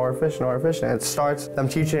overfishing, overfishing, overfishing. And it starts them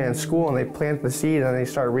teaching it in school and they plant the seed and they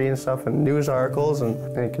start reading stuff in news articles and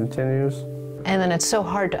it continues. And then it's so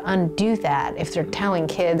hard to undo that if they're telling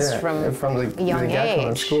kids from the a young age.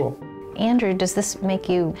 In school. Andrew, does this make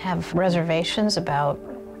you have reservations about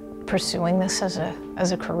pursuing this as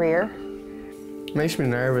a career? It makes me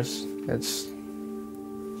nervous. It's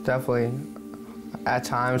definitely, at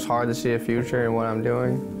times, hard to see a future in what I'm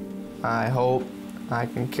doing. I hope I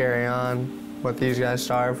can carry on what these guys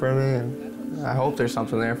started for me, and I hope there's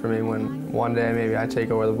something there for me when one day maybe I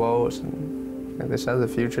take over the boats. And like they said, the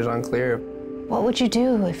future's unclear. What would you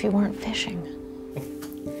do if you weren't fishing?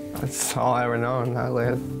 That's all I ever known. I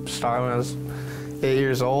started when I was 8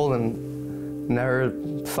 years old and never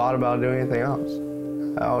thought about doing anything else.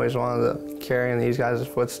 I always wanted to carry in these guys'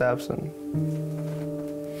 footsteps, and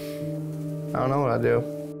I don't know what I'd do.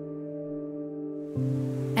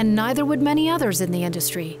 And neither would many others in the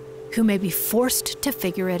industry who may be forced to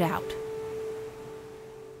figure it out.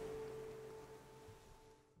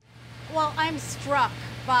 Well, I'm struck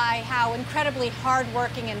by how incredibly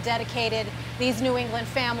hardworking and dedicated these New England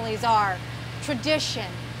families are. Tradition,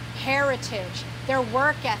 heritage, their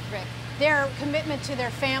work ethic, their commitment to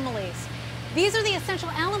their families. These are the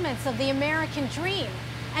essential elements of the American dream.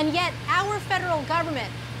 And yet our federal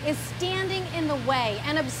government is standing in the way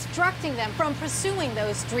and obstructing them from pursuing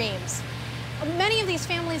those dreams. Many of these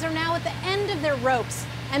families are now at the end of their ropes,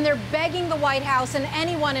 and they're begging the White House and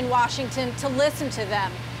anyone in Washington to listen to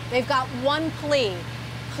them. They've got one plea.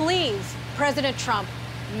 Please, President Trump,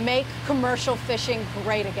 make commercial fishing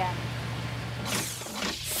great again.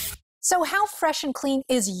 So how fresh and clean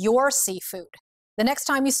is your seafood? The next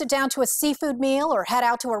time you sit down to a seafood meal or head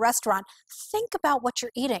out to a restaurant, think about what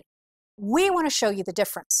you're eating. We want to show you the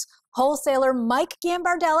difference. Wholesaler Mike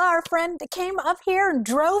Gambardella, our friend, came up here and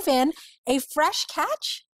drove in a fresh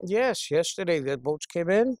catch. Yes, yesterday the boats came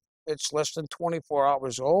in. It's less than 24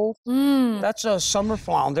 hours old. That's a summer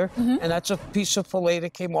flounder, and that's a piece of fillet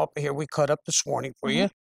that came up here. We cut up this morning for you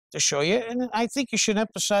to show you. And I think you should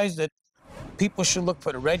emphasize that people should look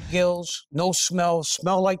for the red gills, no smell,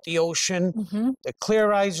 smell like the ocean, the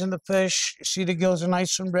clear eyes in the fish. You see the gills are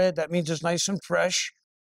nice and red. That means it's nice and fresh.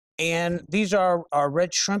 And these are our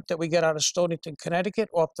red shrimp that we get out of Stonington, Connecticut,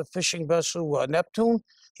 off the fishing vessel Neptune.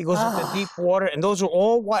 He goes into deep water, and those are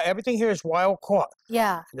all wild. Everything here is wild caught.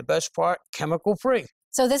 Yeah. And the best part, chemical free.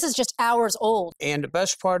 So this is just hours old. And the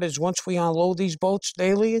best part is once we unload these boats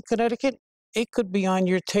daily in Connecticut, it could be on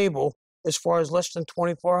your table as far as less than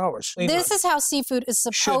 24 hours. This is how seafood is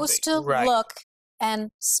supposed to look and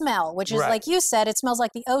smell, which is, like you said, it smells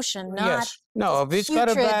like the ocean, not Yes. No, if it's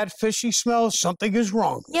got a bad fishy smell, something is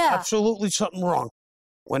wrong. Yeah. Absolutely something wrong.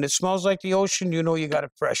 When it smells like the ocean, you know you got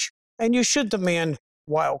it fresh. And you should demand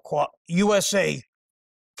wild-caught USA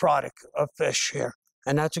product of fish here.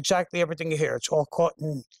 And that's exactly everything here. It's all caught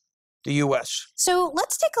in the U.S. So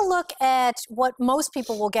let's take a look at what most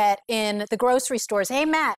people will get in the grocery stores. Hey,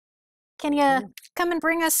 Matt, can you come and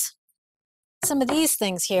bring us some of these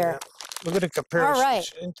things here? Yeah. Look at the comparison. All right.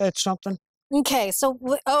 Isn't that something? Okay, so,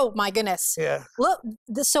 oh my goodness. Yeah. Look,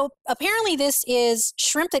 so apparently this is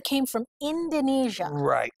shrimp that came from Indonesia.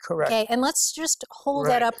 Right, correct. Okay, and let's just hold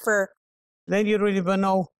that up for... Then you don't even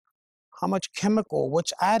know how much chemical,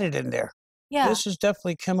 what's added in there. Yeah. This is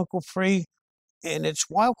definitely chemical free, and it's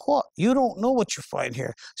wild caught. You don't know what you find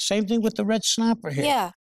here. Same thing with the red snapper here.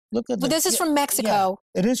 Yeah. Look at But this is from Mexico.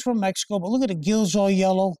 Yeah, it is from Mexico, but look at the gills all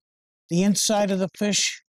yellow. The inside of the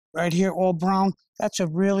fish right here all brown. That's a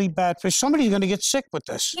really bad fish. Somebody's going to get sick with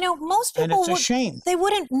this. You know, most people and it's a shame. They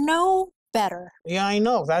wouldn't know better. Yeah, I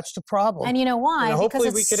know. That's the problem. And you know why? And hopefully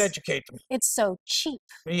because we could educate them. It's so cheap.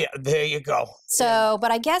 Yeah, there you go. So,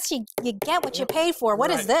 but I guess you get what you pay for.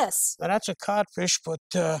 What is this? Now, that's a codfish, but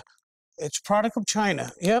it's product of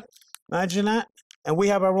China. Yep, imagine that. And we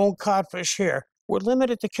have our own codfish here. We're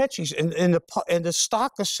limited to catches, and the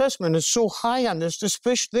stock assessment is so high on this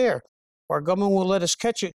fish there. Our government will let us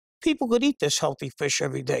catch it. People could eat this healthy fish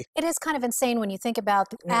every day. It is kind of insane when you think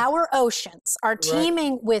about our oceans are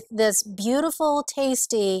teeming with this beautiful,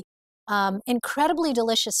 tasty, incredibly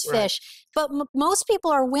delicious fish. But most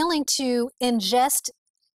people are willing to ingest.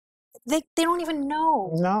 They don't even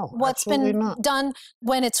know what's been done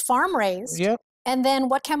when it's farm raised. Yep. And then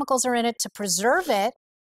what chemicals are in it to preserve it.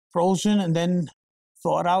 Frozen and then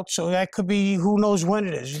thawed out, so that could be who knows when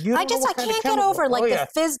it is. I can't get over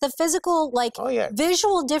the physical,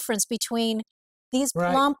 visual difference between these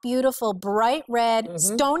plump, beautiful, bright red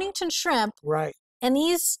Stonington shrimp and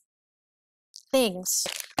these things.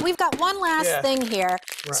 We've got one last thing here.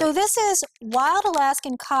 So this is wild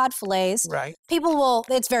Alaskan cod fillets. People will,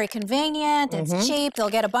 it's very convenient, it's cheap, they'll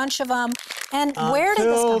get a bunch of them. And where did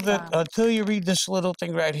this come from? Until you read this little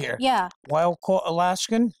thing right here. Yeah. Wild caught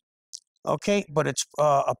Alaskan. Okay, but it's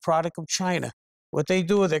a product of China. What they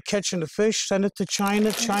do is they're catching the fish, send it to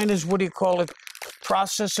China. China's,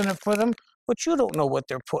 processing it for them. But you don't know what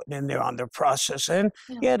they're putting in there on their processing.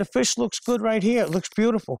 Yeah, the fish looks good right here. It looks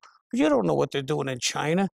beautiful. But you don't know what they're doing in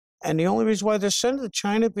China. And the only reason why they're sending it to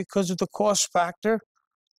China because of the cost factor.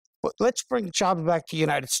 But let's bring jobs back to the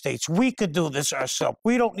United States. We could do this ourselves.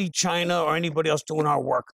 We don't need China or anybody else doing our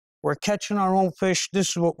work. We're catching our own fish.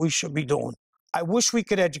 This is what we should be doing. I wish we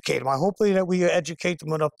could educate them. I hope that we educate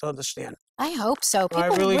them enough to understand. I hope so.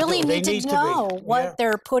 People really need to know what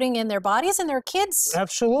they're putting in their bodies and their kids' and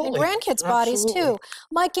grandkids' bodies, too.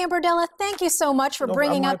 Mike Gambardella, thank you so much for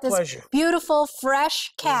bringing up this beautiful,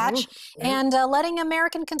 fresh catch and letting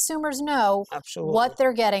American consumers know what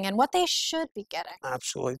they're getting and what they should be getting.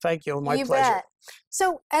 Absolutely. Thank you. My pleasure. Bet.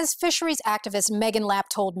 So, as fisheries activist Megan Lapp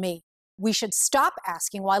told me, we should stop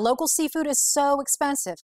asking why local seafood is so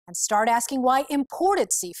expensive and start asking why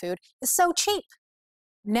imported seafood is so cheap.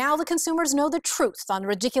 Now the consumers know the truth on the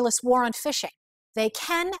ridiculous war on fishing. They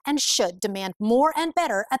can and should demand more and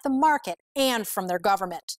better at the market and from their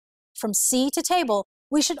government. From sea to table,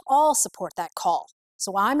 we should all support that call.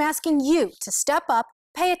 So I'm asking you to step up,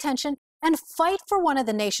 pay attention, and fight for one of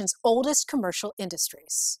the nation's oldest commercial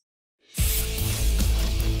industries.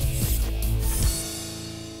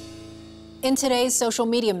 In today's Social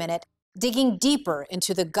Media Minute, digging deeper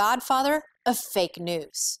into the godfather of fake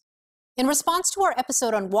news. In response to our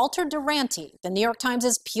episode on Walter Duranty, the New York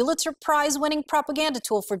Times' Pulitzer Prize-winning propaganda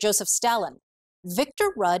tool for Joseph Stalin,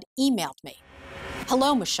 Victor Rudd emailed me.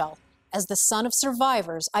 Hello, Michelle. As the son of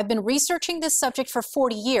survivors, I've been researching this subject for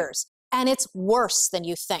 40 years, and it's worse than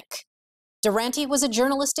you think. Duranty was a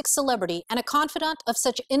journalistic celebrity and a confidant of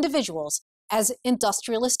such individuals as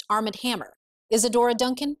industrialist Armand Hammer, Isadora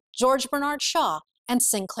Duncan, George Bernard Shaw, and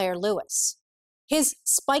Sinclair Lewis. His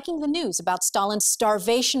spiking the news about Stalin's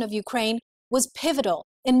starvation of Ukraine was pivotal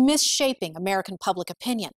in misshaping American public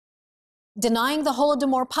opinion. Denying the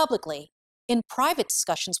Holodomor publicly, in private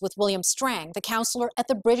discussions with William Strang, the counselor at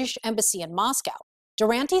the British Embassy in Moscow,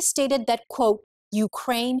 Duranty stated that, quote,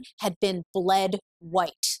 Ukraine had been bled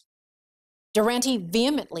white. Duranty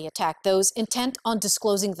vehemently attacked those intent on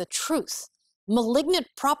disclosing the truth. Malignant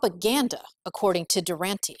propaganda, according to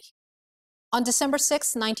Duranty. On December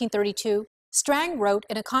 6, 1932, Strang wrote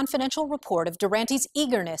in a confidential report of Duranty's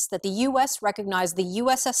eagerness that the U.S. recognize the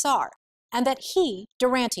USSR and that he,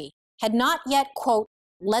 Duranty, had not yet, quote,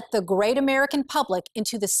 let the great American public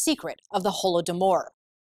into the secret of the Holodomor.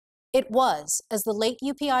 It was, as the late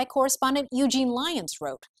UPI correspondent Eugene Lyons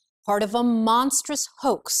wrote, part of a monstrous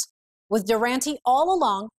hoax, with Duranty all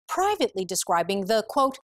along privately describing the,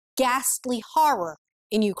 quote, ghastly horror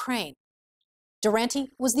in Ukraine. Duranty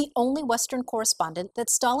was the only Western correspondent that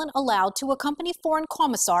Stalin allowed to accompany Foreign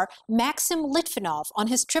Commissar Maxim Litvinov on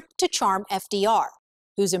his trip to charm FDR,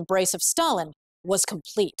 whose embrace of Stalin was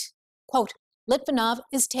complete. Quote, Litvinov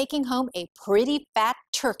is taking home a pretty fat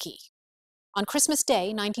turkey. On Christmas Day,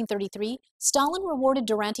 1933, Stalin rewarded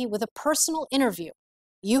Duranty with a personal interview.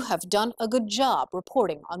 You have done a good job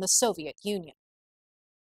reporting on the Soviet Union.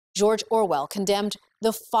 George Orwell condemned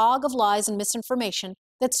the fog of lies and misinformation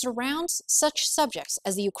that surrounds such subjects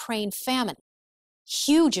as the Ukraine famine.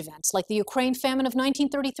 Huge events like the Ukraine famine of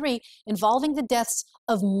 1933, involving the deaths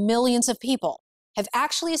of millions of people, have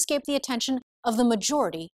actually escaped the attention of the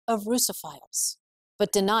majority of Russophiles.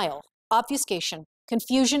 But denial, obfuscation,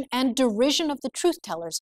 confusion, and derision of the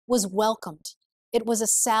truth-tellers was welcomed. It was a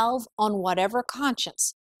salve on whatever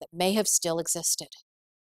conscience that may have still existed.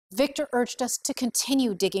 Victor urged us to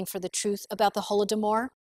continue digging for the truth about the Holodomor,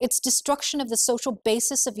 its destruction of the social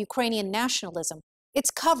basis of Ukrainian nationalism,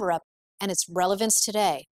 its cover-up, and its relevance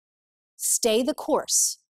today. Stay the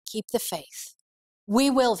course, keep the faith. We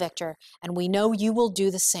will, Victor, and we know you will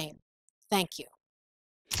do the same. Thank you.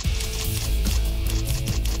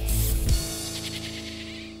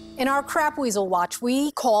 In our Crap Weasel Watch,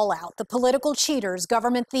 we call out the political cheaters,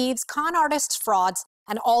 government thieves, con artists, frauds,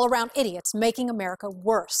 and all-around idiots making America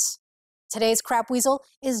worse. Today's Crap Weasel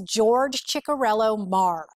is George Ciccarello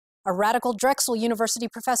Marr, a radical Drexel University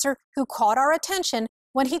professor who caught our attention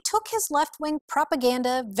when he took his left-wing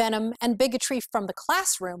propaganda, venom, and bigotry from the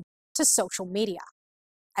classroom to social media.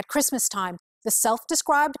 At Christmas time, the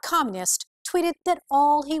self-described communist tweeted that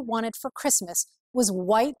all he wanted for Christmas was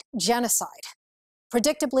white genocide.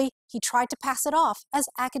 Predictably, he tried to pass it off as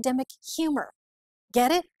academic humor. Get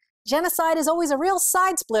it? Genocide is always a real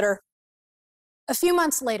side-splitter. A few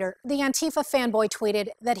months later, the Antifa fanboy tweeted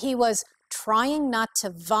that he was trying not to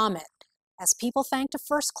vomit as people thanked a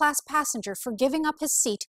first-class passenger for giving up his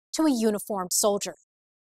seat to a uniformed soldier.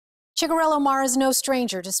 Ciccarello Marr is no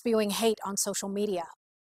stranger to spewing hate on social media.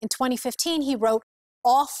 In 2015, he wrote,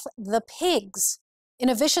 "Off the pigs," in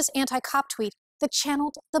a vicious anti-cop tweet that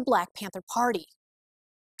channeled the Black Panther Party.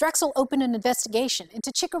 Drexel opened an investigation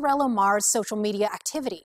into Ciccarello Marr's social media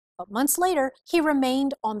activity, but months later, he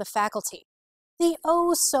remained on the faculty. The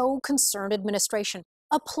oh-so-concerned administration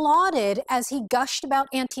applauded as he gushed about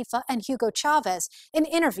Antifa and Hugo Chavez in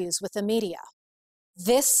interviews with the media.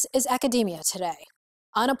 This is academia today.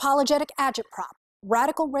 Unapologetic agitprop,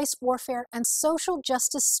 radical race warfare, and social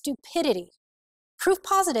justice stupidity. Proof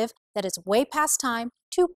positive that it's way past time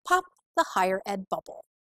to pop the higher ed bubble.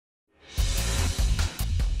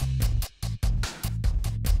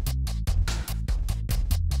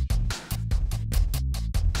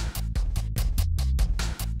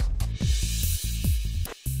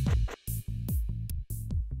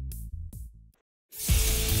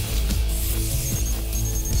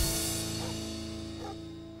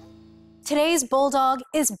 Today's bulldog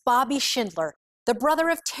is Bobby Schindler, the brother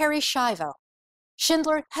of Terry Schiavo.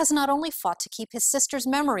 Schindler has not only fought to keep his sister's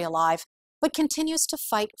memory alive, but continues to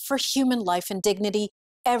fight for human life and dignity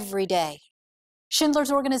every day. Schindler's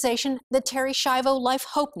organization, the Terry Schiavo Life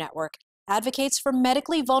Hope Network, advocates for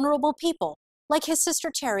medically vulnerable people, like his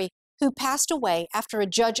sister Terry, who passed away after a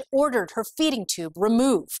judge ordered her feeding tube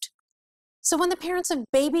removed. So when the parents of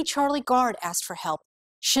baby Charlie Gard asked for help,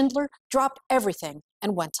 Schindler dropped everything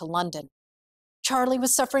and went to London. Charlie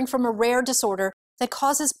was suffering from a rare disorder that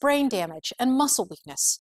causes brain damage and muscle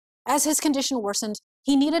weakness. As his condition worsened,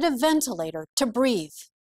 he needed a ventilator to breathe.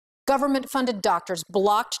 Government-funded doctors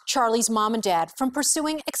blocked Charlie's mom and dad from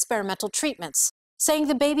pursuing experimental treatments, saying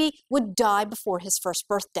the baby would die before his first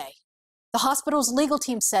birthday. The hospital's legal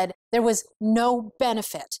team said there was no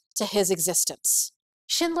benefit to his existence.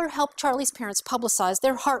 Schindler helped Charlie's parents publicize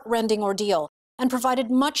their heart-rending ordeal and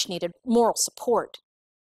provided much-needed moral support.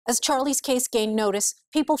 As Charlie's case gained notice,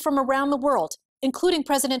 people from around the world, including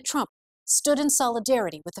President Trump, stood in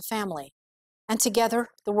solidarity with the family. And together,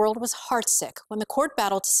 the world was heartsick when the court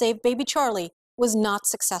battle to save baby Charlie was not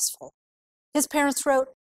successful. His parents wrote,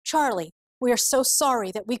 "Charlie, we are so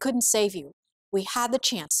sorry that we couldn't save you. We had the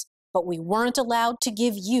chance, but we weren't allowed to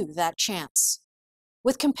give you that chance."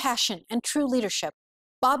 With compassion and true leadership,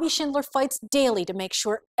 Bobby Schindler fights daily to make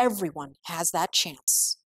sure everyone has that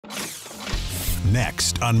chance.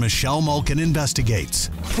 Next on Michelle Malkin Investigates.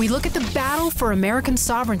 We look at the battle for American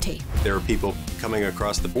sovereignty. There are people coming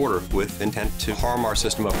across the border with intent to harm our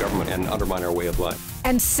system of government and undermine our way of life.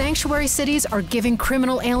 And sanctuary cities are giving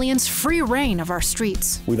criminal aliens free reign of our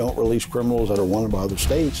streets. We don't release criminals that are wanted by other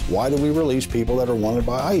states. Why do we release people that are wanted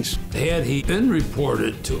by ICE? Had he been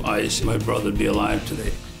reported to ICE, my brother would be alive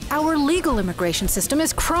today. Our legal immigration system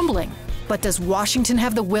is crumbling. But does Washington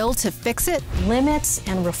have the will to fix it? Limits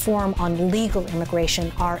and reform on legal immigration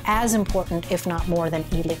are as important, if not more, than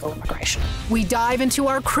illegal immigration. We dive into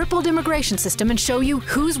our crippled immigration system and show you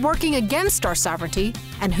who's working against our sovereignty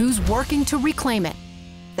and who's working to reclaim it.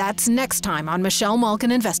 That's next time on Michelle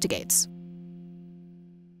Malkin Investigates.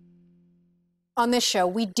 On this show,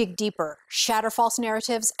 we dig deeper, shatter false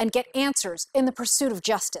narratives, and get answers in the pursuit of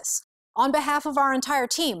justice. On behalf of our entire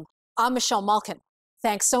team, I'm Michelle Malkin.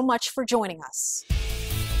 Thanks so much for joining us.